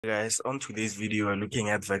Guys, on today's video, we're looking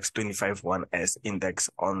at VEX 25-1S index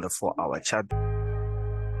on the 4-hour chart.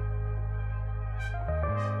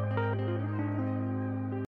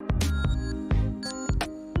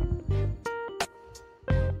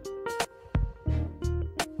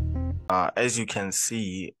 As you can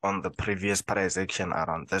see on the previous price action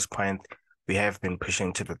around this point, we have been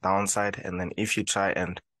pushing to the downside. And then if you try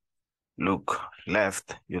and look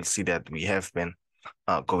left, you'll see that we have been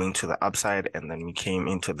going to the upside, and then we came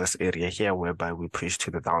into this area here whereby we pushed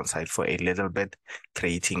to the downside for a little bit,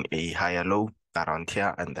 creating a higher low around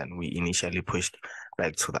here, and then we initially pushed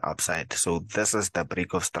back to the upside. So this is the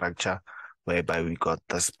break of structure whereby we got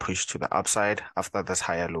this push to the upside after this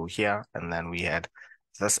higher low here, and then we had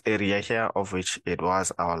this area here, of which it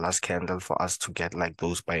was our last candle for us to get like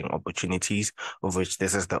those buying opportunities, of which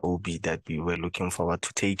this is the OB that we were looking forward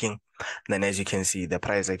to taking. And then as you can see, the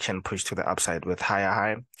price action pushed to the upside with higher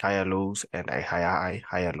high, higher lows, and a higher high,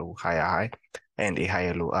 higher low, higher high, and a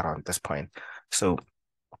higher low around this point. So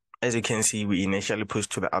as you can see, we initially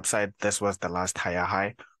pushed to the upside. This was the last higher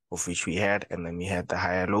high of which we had, and then we had the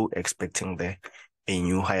higher low, expecting a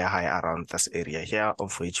new higher high around this area here,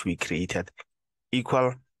 of which we created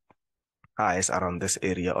equal highs around this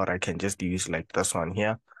area, or I can just use like this one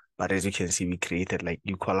here. But as you can see, we created like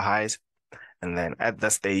equal highs. And then at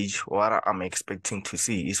the stage, what I'm expecting to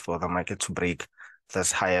see is for the market to break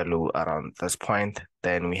this higher low around this point.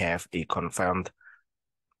 Then we have a confirmed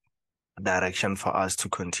direction for us to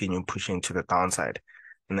continue pushing to the downside.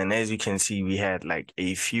 And then as you can see, we had like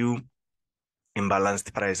a few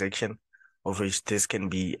imbalanced price action, of which this can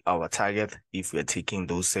be our target if we're taking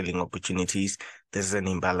those selling opportunities. This is an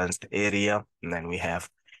imbalanced area, and then we have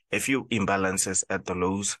a few imbalances at the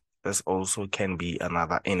lows. This also can be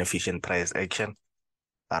another inefficient price action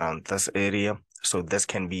around this area. So this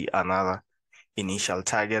can be another initial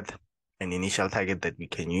target, an initial target that we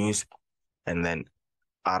can use. And then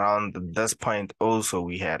around this point also,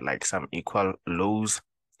 we had like some equal lows,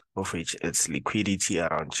 of which it's liquidity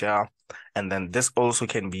around here. And then this also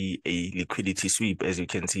can be a liquidity sweep. As you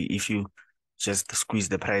can see, if you just squeeze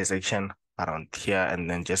the price action around here and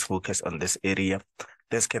then just focus on this area,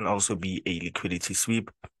 this can also be a liquidity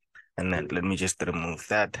sweep. And then let me just remove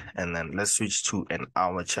that, and then let's switch to an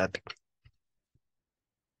hour chart.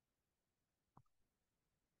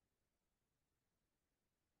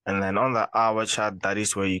 And then on the hour chart, that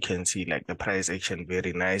is where you can see like the price action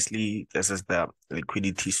very nicely. This is the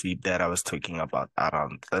liquidity sweep that I was talking about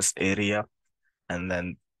around this area. And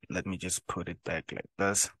then let me just put it back like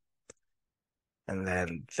this. And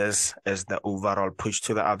then this is the overall push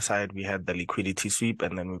to the upside. We had the liquidity sweep,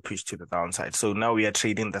 and then we push to the downside. So now we are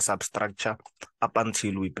trading the substructure up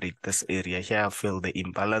until we break this area here, fill the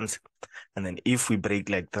imbalance. And then if we break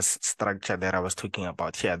like this structure that I was talking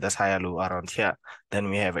about here, this higher low around here, then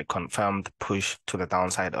we have a confirmed push to the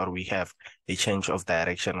downside, or we have a change of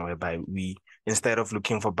direction whereby we, instead of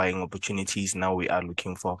looking for buying opportunities, now we are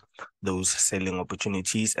looking for those selling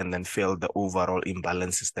opportunities, and then fill the overall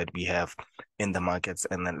imbalances that we have in the markets.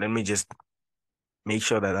 And then let me just make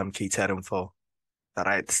sure that I'm catering for the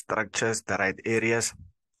right structures, the right areas.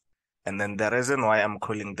 And then the reason why I'm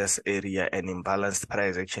calling this area an imbalanced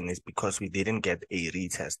price action is because we didn't get a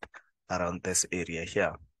retest around this area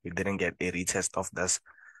here. We didn't get a retest of this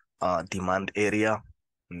demand area.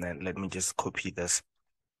 And then let me just copy this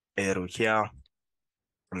arrow here.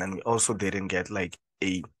 And then we also didn't get like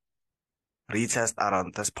a retest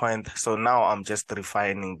around this point. So now I'm just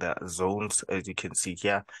refining the zones, as you can see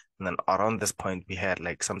here. And then around this point, we had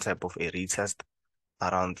like some type of a retest.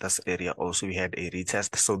 Around this area also we had a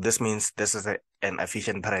retest. So this means this is an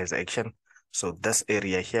efficient price action. So this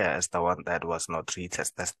area here is the one that was not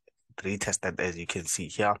retested, as you can see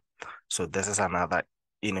here. So this is another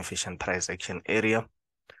inefficient price action area.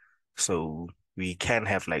 So we can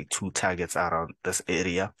have like two targets around this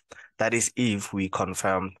area. That is if we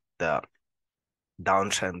confirm the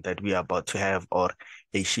downtrend that we are about to have, or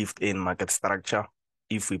a shift in market structure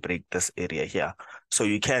if we break this area here. So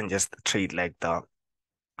you can just trade like the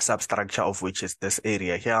substructure, of which is this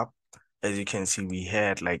area here. As you can see, we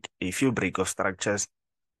had like a few break of structures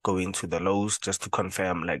going to the lows just to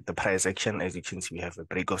confirm like the price action. As you can see, we have a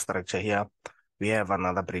break of structure here. We have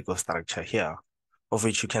another break of structure here, of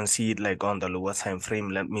which you can see it like on the lower time frame.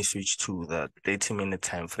 Let me switch to the 30-minute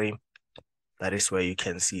time frame. That is where you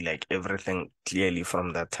can see like everything clearly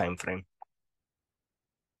from that time frame.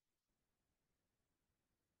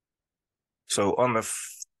 So on the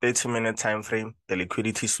 30-minute time frame, the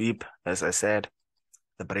liquidity sweep, as I said,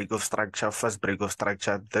 the break of structure, first break of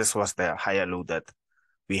structure, this was the higher low that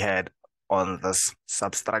we had on this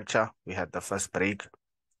substructure. We had the first break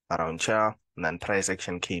around here. and then price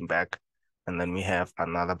action came back, and then we have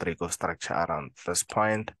another break of structure around this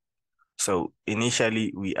point. So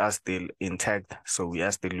initially we are still intact, so we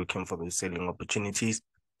are still looking for those selling opportunities.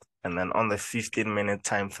 And then on the 15-minute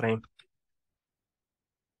time frame,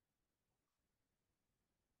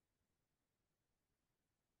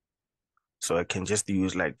 so I can just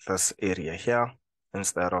use like this area here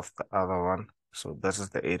instead of the other one. So this is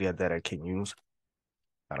the area that I can use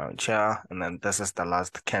around here. And then this is the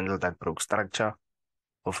last candle that broke structure,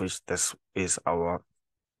 of which this is our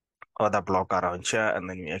other block around here. And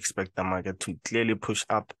then we expect the market to clearly push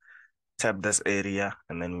up, tap this area,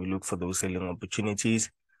 and then we look for those selling opportunities,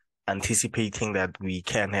 anticipating that we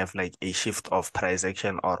can have like a shift of price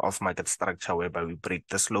action or off market structure whereby we break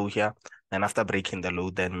this low here. And after breaking the low,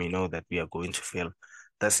 then we know that we are going to feel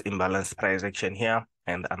this imbalanced price action here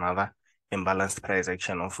and another imbalanced price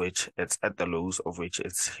action of which it's at the lows of which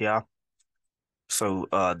it's here. So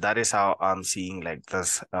that is how I'm seeing like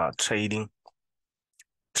this trade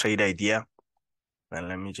idea. And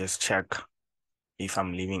let me just check if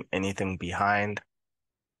I'm leaving anything behind.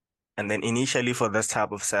 And then initially for this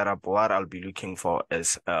type of setup, what I'll be looking for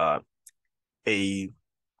is let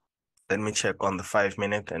me check on the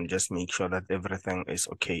 5-minute and just make sure that everything is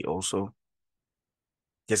okay also.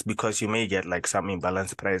 Just because you may get like some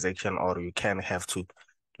imbalanced price action, or you can have to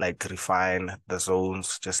like refine the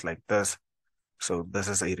zones just like this. So this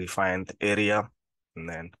is a refined area. And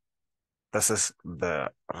then this is the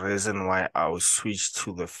reason why I'll switch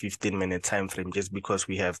to the 15-minute time frame, just because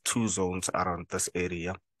we have two zones around this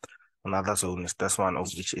area. Another zone is this one, of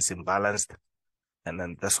which is imbalanced. And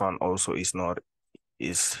then this one also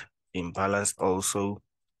is imbalanced also.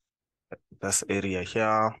 This area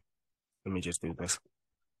here, let me just do this.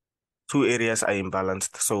 Two areas are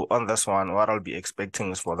imbalanced. So on this one, what I'll be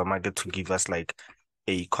expecting is for the market to give us like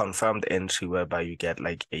a confirmed entry whereby you get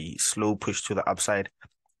like a slow push to the upside.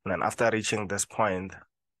 And then after reaching this point,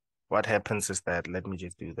 what happens is that, let me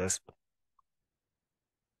just do this.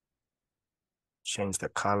 Change the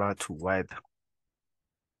color to white.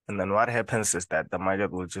 And then what happens is that the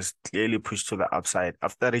market will just clearly push to the upside.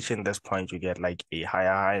 After reaching this point, you get like a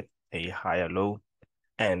higher high, a higher low,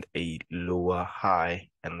 and a lower high.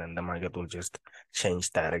 And then the market will just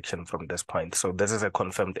change direction from this point. So this is a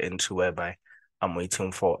confirmed entry whereby I'm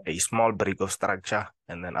waiting for a small break of structure.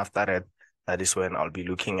 And then after that, that is when I'll be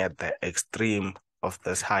looking at the extreme of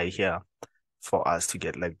this high here for us to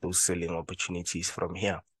get like those selling opportunities from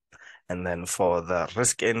here. And then for the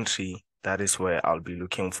risk entry, that is where I'll be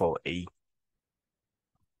looking for a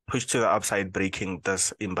push to the upside, breaking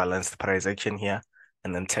this imbalanced price action here,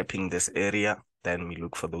 and then tapping this area. Then we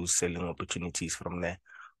look for those selling opportunities from there,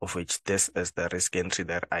 of which this is the risk entry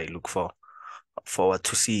that I look forward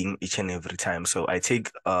to seeing each and every time. So I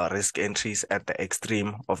take risk entries at the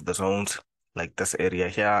extreme of the zones, like this area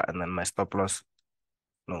here, and then my stop loss.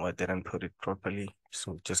 No, I didn't put it properly.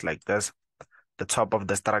 So just like this. The top of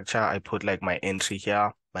the structure, I put like my entry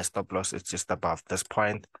here. My stop loss is just above this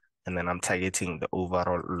point, and then I'm targeting the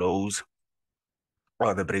overall lows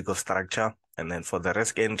or the break of structure. And then for the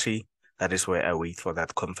risk entry, that is where I wait for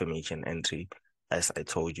that confirmation entry, as I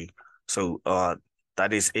told you. So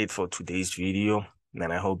that is it for today's video.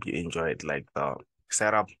 And I hope you enjoyed like the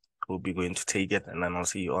setup. Hope you're going to take it, and then I'll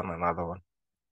see you on another one.